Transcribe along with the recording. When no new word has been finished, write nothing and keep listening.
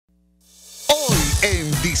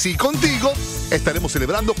en DC Contigo estaremos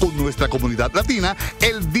celebrando con nuestra comunidad latina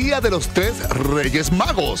el Día de los Tres Reyes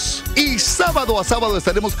Magos. Y sábado a sábado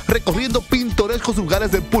estaremos recorriendo pintorescos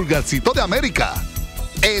lugares del pulgarcito de América,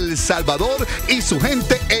 El Salvador y su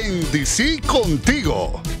gente en DC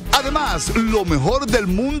Contigo. Además, lo mejor del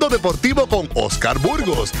mundo deportivo con Oscar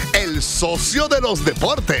Burgos, el socio de los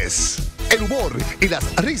deportes. El humor y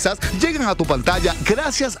las risas llegan a tu pantalla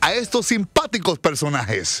gracias a estos simpáticos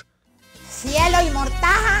personajes. Cielo y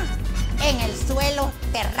mortaja, en el suelo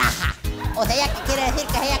te raja. O sea, ¿qué quiere decir?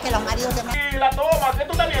 Que es ella que los maridos de... ¿Y la toma? ¿Qué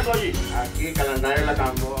tú estás viendo allí? Aquí, calendario de la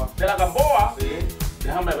Gamboa. ¿De la Gamboa? Sí.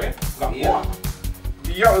 Déjame ver. Gamboa.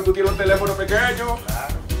 Y yo, tú tienes un teléfono pequeño.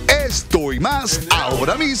 Claro. Esto y más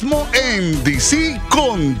ahora mismo en DC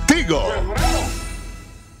Contigo.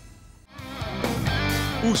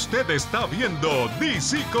 Usted está viendo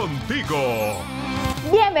DC Contigo.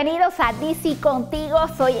 Bienvenidos a DC Contigo,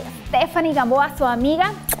 soy Stephanie Gamboa, su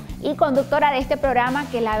amiga y conductora de este programa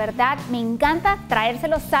que la verdad me encanta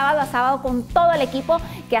traérselo sábado a sábado con todo el equipo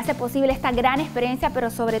que hace posible esta gran experiencia,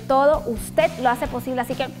 pero sobre todo usted lo hace posible,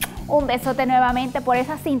 así que un besote nuevamente por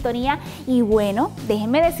esa sintonía. Y bueno,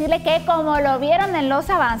 déjenme decirle que como lo vieron en los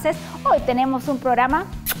avances, hoy tenemos un programa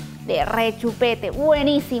de rechupete,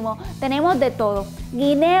 buenísimo, tenemos de todo.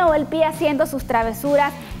 Guineo el Pie haciendo sus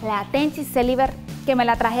travesuras, la Tenchi Celiber que me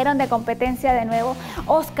la trajeron de competencia de nuevo,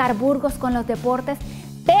 Oscar Burgos con los deportes,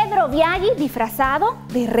 Pedro Viaggi disfrazado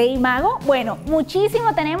de Rey Mago. Bueno,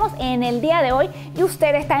 muchísimo tenemos en el día de hoy y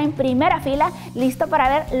usted está en primera fila listo para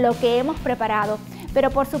ver lo que hemos preparado.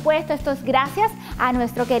 Pero por supuesto esto es gracias a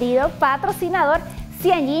nuestro querido patrocinador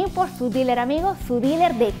Jan por su dealer amigo, su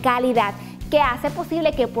dealer de calidad, que hace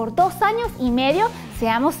posible que por 2 años y medio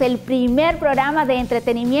seamos el primer programa de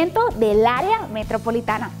entretenimiento del área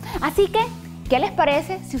metropolitana. Así que, ¿qué les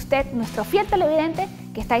parece si usted, nuestro fiel televidente,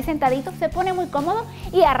 que está ahí sentadito, se pone muy cómodo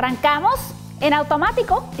y arrancamos en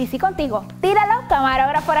automático, DC Contigo? Tíralo,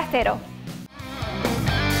 camarógrafo forastero.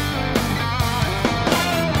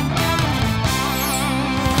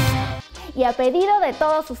 Y a pedido de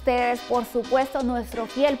todos ustedes, por supuesto, nuestro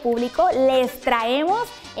fiel público, les traemos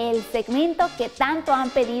el segmento que tanto han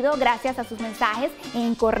pedido gracias a sus mensajes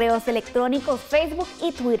en correos electrónicos, Facebook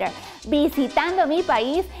y Twitter. Visitando mi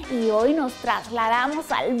país, y hoy nos trasladamos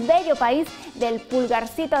al bello país del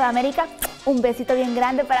pulgarcito de América. Un besito bien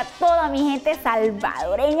grande para toda mi gente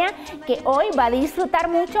salvadoreña que hoy va a disfrutar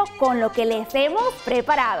mucho con lo que les hemos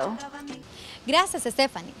preparado. Gracias,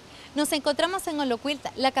 Stephanie. Nos encontramos en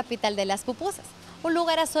Olocuilta, la capital de las pupusas, un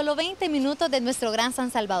lugar a solo 20 minutos de nuestro gran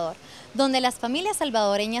San Salvador, donde las familias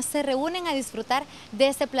salvadoreñas se reúnen a disfrutar de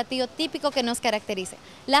este platillo típico que nos caracteriza,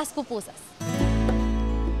 las pupusas.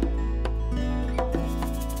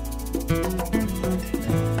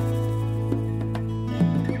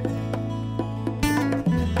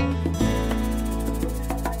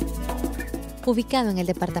 Ubicado en el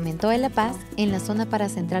departamento de La Paz, en la zona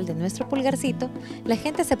paracentral de nuestro pulgarcito, la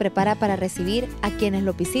gente se prepara para recibir a quienes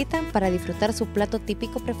lo visitan para disfrutar su plato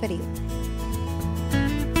típico preferido.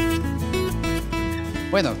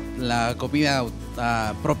 Bueno, la comida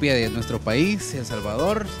propia de nuestro país, El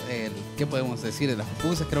Salvador, ¿qué podemos decir de las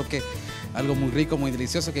pupusas? Creo que algo muy rico, muy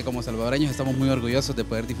delicioso, que como salvadoreños estamos muy orgullosos de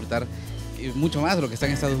poder disfrutar mucho más de lo que está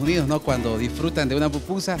en Estados Unidos, ¿no? Cuando disfrutan de una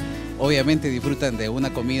pupusa, obviamente disfrutan de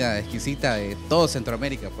una comida exquisita de todo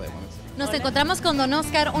Centroamérica, podemos decir. Nos encontramos con don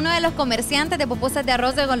Oscar, uno de los comerciantes de pupusas de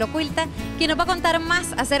arroz de Olocuilta, quien nos va a contar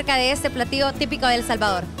más acerca de este platillo típico de El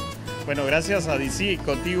Salvador. Bueno, gracias a DC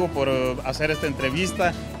Contigo por hacer esta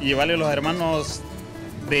entrevista y llevarle a los hermanos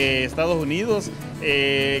de Estados Unidos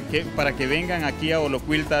para que vengan aquí a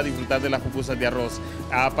Olocuilta a disfrutar de las pupusas de arroz.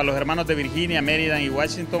 Para los hermanos de Virginia, Maryland y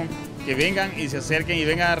Washington, que vengan y se acerquen y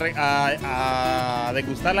vengan a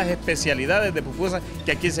degustar las especialidades de pupusas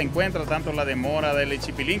que aquí se encuentran, tanto la de mora, de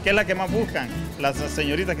chipilín, que es la que más buscan las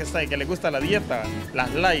señoritas que están, que les gusta la dieta,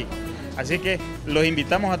 las light. Así que los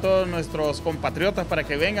invitamos a todos nuestros compatriotas para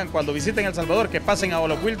que vengan cuando visiten El Salvador, que pasen a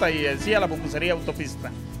Olocuilta y sí a la pupusería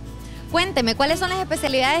Autopista. Cuénteme, ¿cuáles son las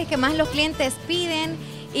especialidades que más los clientes piden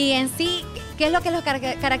y en sí, qué es lo que los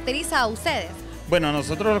caracteriza a ustedes? Bueno, a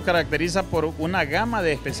nosotros nos caracteriza por una gama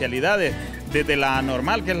de especialidades, desde la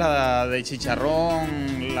normal, que es la de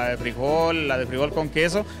chicharrón, la de frijol con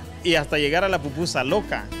queso, y hasta llegar a la pupusa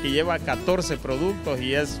loca, que lleva 14 productos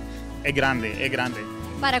y es grande, es grande.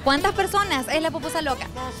 ¿Para cuántas personas es la pupusa loca?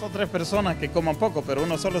 2 o 3 personas que coman poco, pero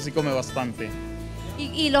uno solo sí come bastante.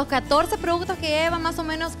 ¿Y los 14 productos que lleva, más o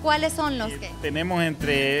menos, cuáles son los que? Tenemos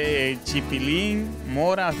entre chipilín,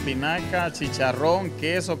 mora, espinaca, chicharrón,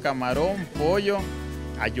 queso, camarón, pollo,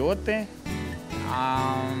 ayote,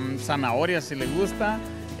 zanahoria si le gusta,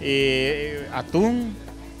 atún.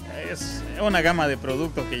 Es una gama de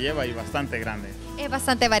productos que lleva y bastante grande. Es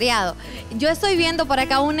bastante variado. Yo estoy viendo por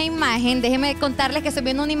acá una imagen, déjenme contarles que estoy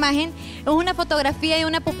viendo una imagen, es una fotografía de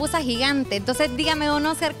una pupusa gigante. Entonces dígame, don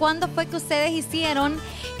Oscar, ¿cuándo fue que ustedes hicieron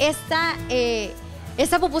esta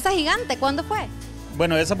pupusa gigante? ¿Cuándo fue?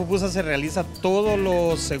 Bueno, esa pupusa se realiza todos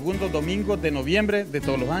los segundos domingos de noviembre de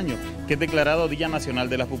todos los años, que es declarado Día Nacional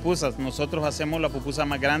de las Pupusas. Nosotros hacemos la pupusa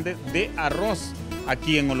más grande de arroz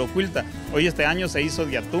aquí en Olocuilta. Hoy este año se hizo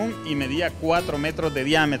de atún y medía 4 metros de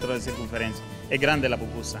diámetro de circunferencia. Es grande la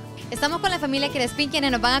pupusa. Estamos con la familia Crespín,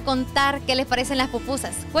 quienes nos van a contar qué les parecen las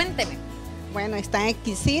pupusas. Cuénteme. Bueno, están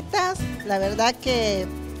exquisitas. La verdad que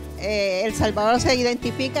El Salvador se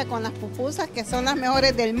identifica con las pupusas, que son las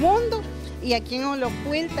mejores del mundo. Y aquí en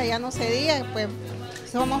Olocuilta, ya no se diga, pues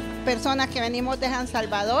somos personas que venimos de San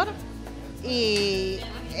Salvador. Y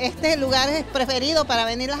este lugar es preferido para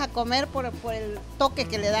venirlas a comer por el toque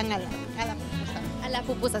que le dan a la pupusa. A las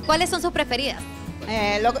pupusas. ¿Cuáles son sus preferidas?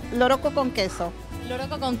 Loroco con queso.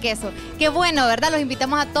 Loroco con queso. Qué bueno, ¿verdad? Los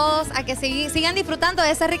invitamos a todos a que sigan disfrutando de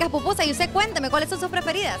esas ricas pupusas. Y usted cuénteme, ¿cuáles son sus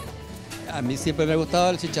preferidas? A mí siempre me ha gustado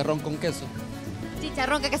el chicharrón con queso.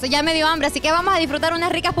 Chicharrón con queso, ya me dio hambre, así que vamos a disfrutar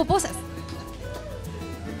unas ricas pupusas.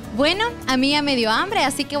 Bueno, a mí ya me dio hambre,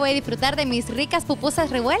 así que voy a disfrutar de mis ricas pupusas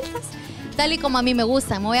revueltas, tal y como a mí me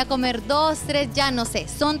gustan. Me voy a comer 2, 3, ya no sé.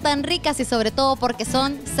 Son tan ricas y sobre todo porque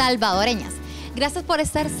son salvadoreñas. Gracias por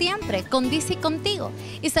estar siempre con DC Contigo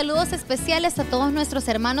y saludos especiales a todos nuestros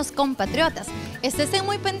hermanos compatriotas. Estén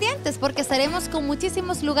muy pendientes porque estaremos con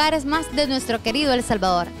muchísimos lugares más de nuestro querido El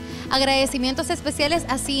Salvador. Agradecimientos especiales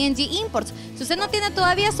a CNG Imports. Si usted no tiene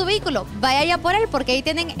todavía su vehículo, vaya ya por él porque ahí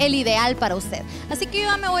tienen el ideal para usted. Así que yo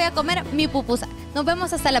ya me voy a comer mi pupusa. Nos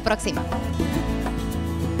vemos hasta la próxima.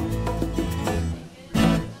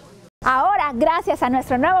 Ahora, gracias a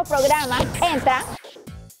nuestro nuevo programa, entra,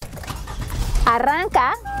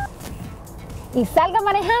 arranca y salga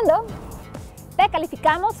manejando. Te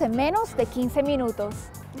calificamos en menos de 15 minutos.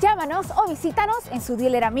 Llámanos o visítanos en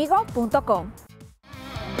sudealeramigo.com.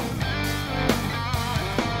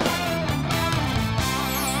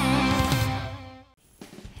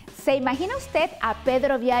 ¿Se imagina usted a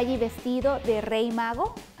Pedro Viaggi vestido de Rey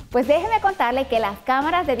Mago? Pues déjeme contarle que las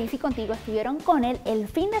cámaras de DC Contigo estuvieron con él el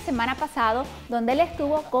fin de semana pasado, donde él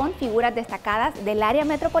estuvo con figuras destacadas del área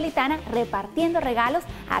metropolitana repartiendo regalos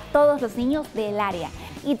a todos los niños del área.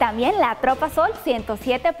 Y también la Tropa Sol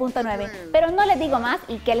 107.9. Pero no les digo más,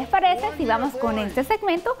 ¿y qué les parece si vamos con este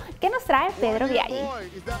segmento que nos trae Pedro Viaggi?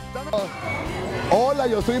 Hola,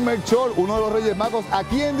 yo soy Melchor, uno de los Reyes Magos,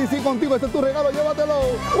 aquí en DC Contigo. Este es tu regalo, llévatelo.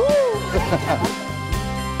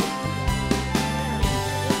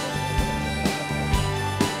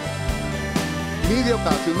 Lidia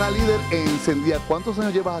Ocasio, una líder encendida. ¿Cuántos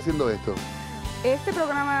años llevas haciendo esto? Este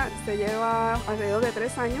programa se lleva alrededor de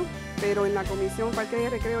 3 años, pero en la comisión Parte y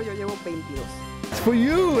Recreo yo llevo 22. It's for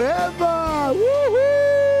you, Eva.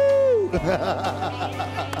 ¡Woohoo!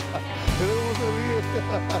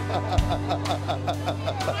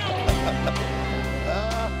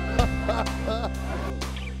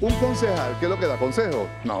 Un concejal, ¿qué es lo que da? ¿Consejo?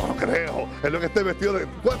 No, no creo. Es lo que esté vestido de...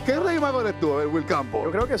 ¿Qué rey mago eres tú, Will Campo? Yo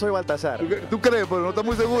creo que soy Baltasar. ¿Tú crees? Pero no estás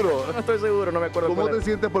muy seguro. No estoy seguro, no me acuerdo. ¿Cómo te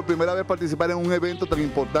sientes por primera vez participar en un evento tan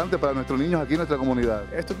importante para nuestros niños aquí en nuestra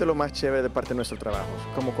comunidad? Esto es de lo más chévere de parte de nuestro trabajo.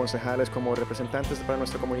 Como concejales, como representantes para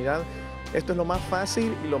nuestra comunidad, esto es lo más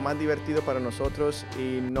fácil y lo más divertido para nosotros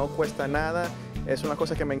y no cuesta nada. Es una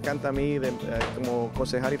cosa que me encanta a mí como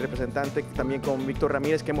concejal y representante, también con Víctor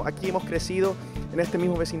Ramírez, que aquí hemos crecido en este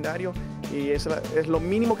mismo vecindario y es lo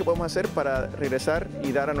mínimo que podemos hacer para regresar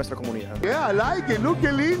y dar a nuestra comunidad. Yeah, I like it. Look,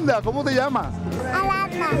 qué linda. ¿Cómo te llamas?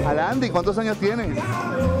 Alanda. Alanda, ¿y cuántos años tienes?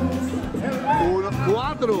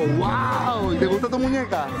 4. ¡Wow! ¿Y te gusta tu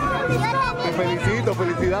muñeca? Te felicito,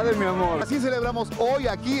 felicidades, mi amor. Así celebramos hoy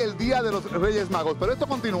aquí el Día de los Reyes Magos, pero esto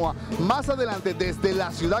continúa más adelante desde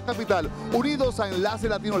la ciudad capital, unidos a Enlace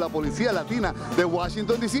Latino, la Policía Latina de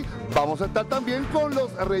Washington, D.C. Vamos a estar también con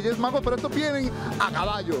los Reyes Magos, pero estos vienen a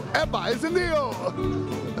caballo. ¡Epa, encendido!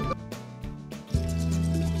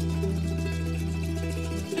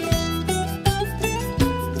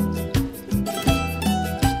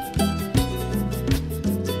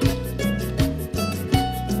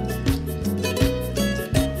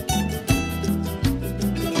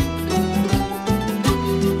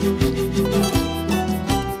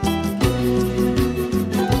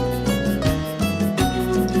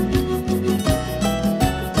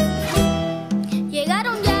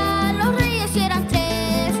 Llegaron ya los reyes y eran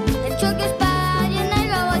 3.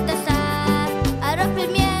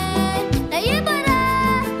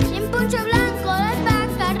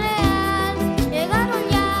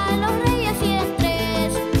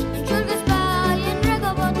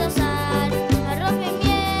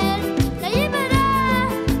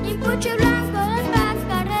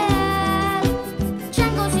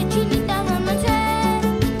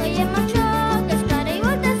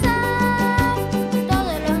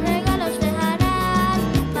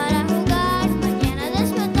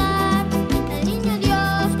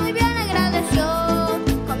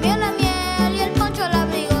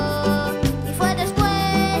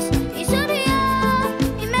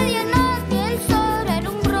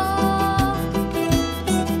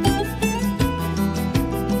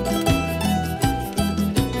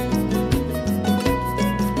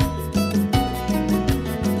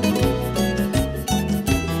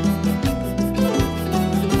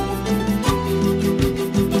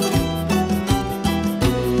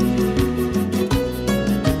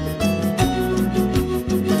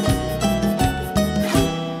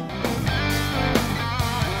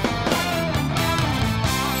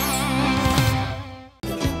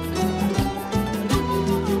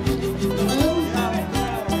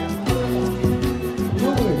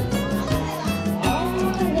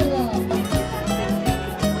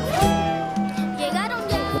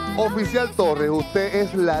 Oficial Torres, usted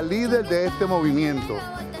es la líder de este movimiento.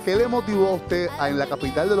 ¿Qué le motivó a usted en la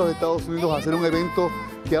capital de los Estados Unidos a hacer un evento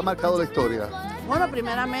que ha marcado la historia? Bueno,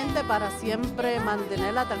 primeramente para siempre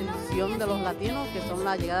mantener la tradición de los latinos, que son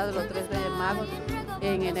la llegada de los 3 Reyes Magos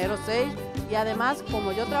en enero 6. Y además,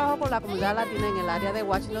 como yo trabajo con la comunidad latina en el área de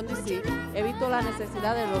Washington, D.C., he visto la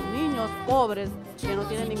necesidad de los niños pobres que no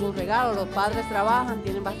tienen ningún regalo. Los padres trabajan,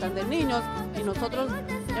 tienen bastantes niños y nosotros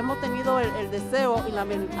hemos tenido el deseo y la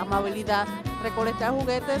amabilidad de recolectar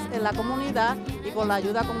juguetes en la comunidad y con la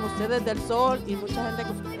ayuda como ustedes del Sol y mucha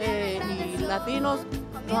gente y latinos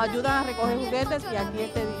nos ayudan a recoger juguetes y aquí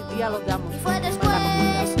este día los damos. Fue después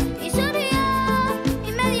y sonrió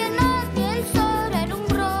y me llenó que el sol era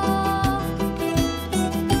un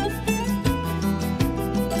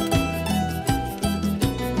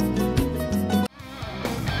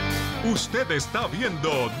Usted está viendo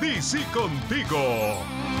DC Contigo.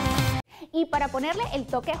 Y para ponerle el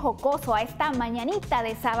toque jocoso a esta mañanita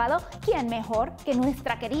de sábado, ¿quién mejor que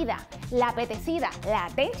nuestra querida, la apetecida, la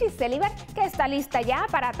Tenchis Celiber, que está lista ya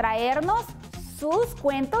para traernos sus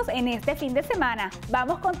cuentos en este fin de semana?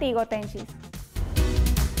 Vamos contigo, Tenchis.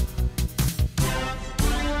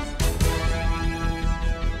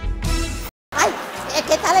 Ay,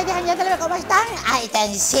 ¿qué tal, Jan? ¿Cómo están? Ay,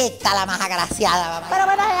 Tenchita, la más agraciada, mamá. Pero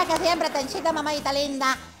bueno, ya que siempre, Tenchita, mamadita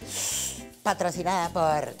linda, patrocinada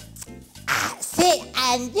por... Sí,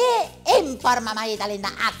 Angie Import, mamadita linda.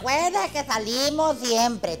 Acuérdate que salimos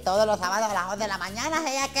siempre, todos los sábados a las 11 de la mañana,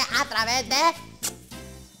 ella que a través de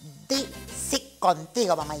DC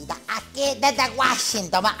Contigo, mamadita. Aquí desde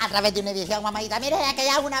Washington, a través de una edición, mamadita. Mire, ella que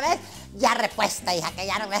ya alguna vez ya repuesta, hija, que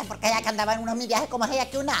ya no ves, porque ella que andaba en unos mil viajes como ella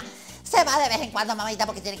que una se va de vez en cuando, mamadita,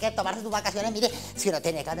 porque tiene que tomarse sus vacaciones. Mire, si uno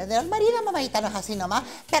tiene ganas de los maridos, mamadita, no es así nomás.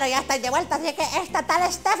 Pero ya está de vuelta, así que esta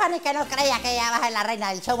tal Stephanie que no creía que ella va a ser la reina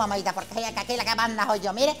del show, mamadita, porque ella que aquí la que manda soy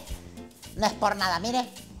yo. Mire, no es por nada, mire,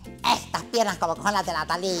 estas piernas como con las de la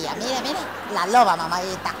Talía. Mire, mire, la loba,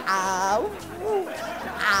 mamadita. Au,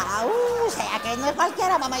 o sea que no es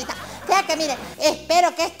cualquiera, mamadita. O sea que mire,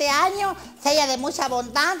 espero que este año sea de mucha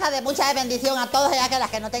abundancia, de mucha bendición a todos, ya que las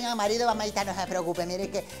que no tengan marido, mamadita, no se preocupe. Mire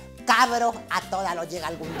que cabros a todas los llega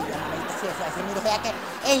algún día, mamadita. Sí, eso es. Mire, sea que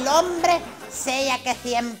el hombre sea que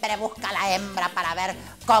siempre busca a la hembra para ver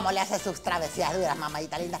cómo le hace sus travesías duras,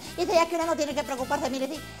 mamadita linda. Y sea que uno no tiene que preocuparse, mire,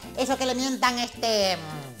 sí, eso que le mientan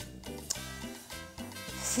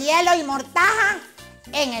cielo y mortaja,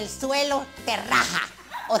 en el suelo te raja.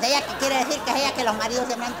 O sea, que quiere decir que es ella que los maridos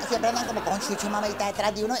siempre andan como con chucho, mamadita,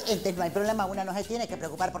 detrás de uno, entonces no hay problema, una no se tiene que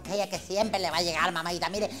preocupar porque es ella que siempre le va a llegar, mamadita.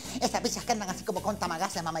 Mire, esas bichas que andan así como con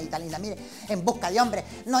tamagaces, mamadita linda, mire, en busca de hombre.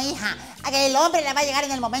 No, hija, a que el hombre le va a llegar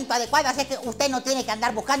en el momento adecuado, así que usted no tiene que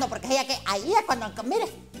andar buscando porque es ella que ahí es cuando, mire,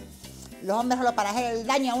 los hombres solo para hacer el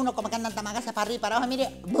daño a uno como que andan tamagaces para arriba y para abajo,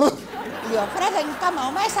 mire, le ofrecen cama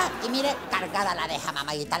o mesa y mire, cargada la deja,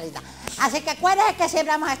 mamadita linda. Así que acuérdense que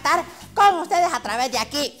siempre vamos a estar con ustedes a través de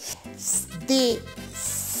aquí,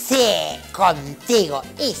 DC Contigo.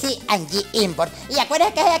 Y sí, Angie Import. Y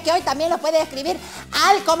acuérdense que es ella que hoy también lo puede escribir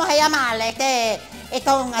al, ¿cómo se llama?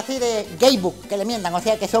 Estos son así de gaybook que le mientan, o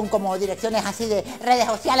sea que son como direcciones así de redes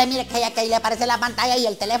sociales. Mire que ella que ahí le aparece la pantalla y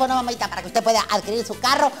el teléfono, mamadita, para que usted pueda adquirir su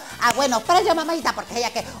carro a buenos precios, mamadita, porque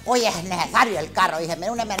ella que hoy es necesario el carro. Dije,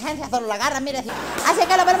 mira, una emergencia, solo lo agarra, mire. Así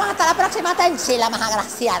que lo veremos hasta la próxima, Tenchi, la más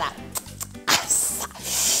agraciada.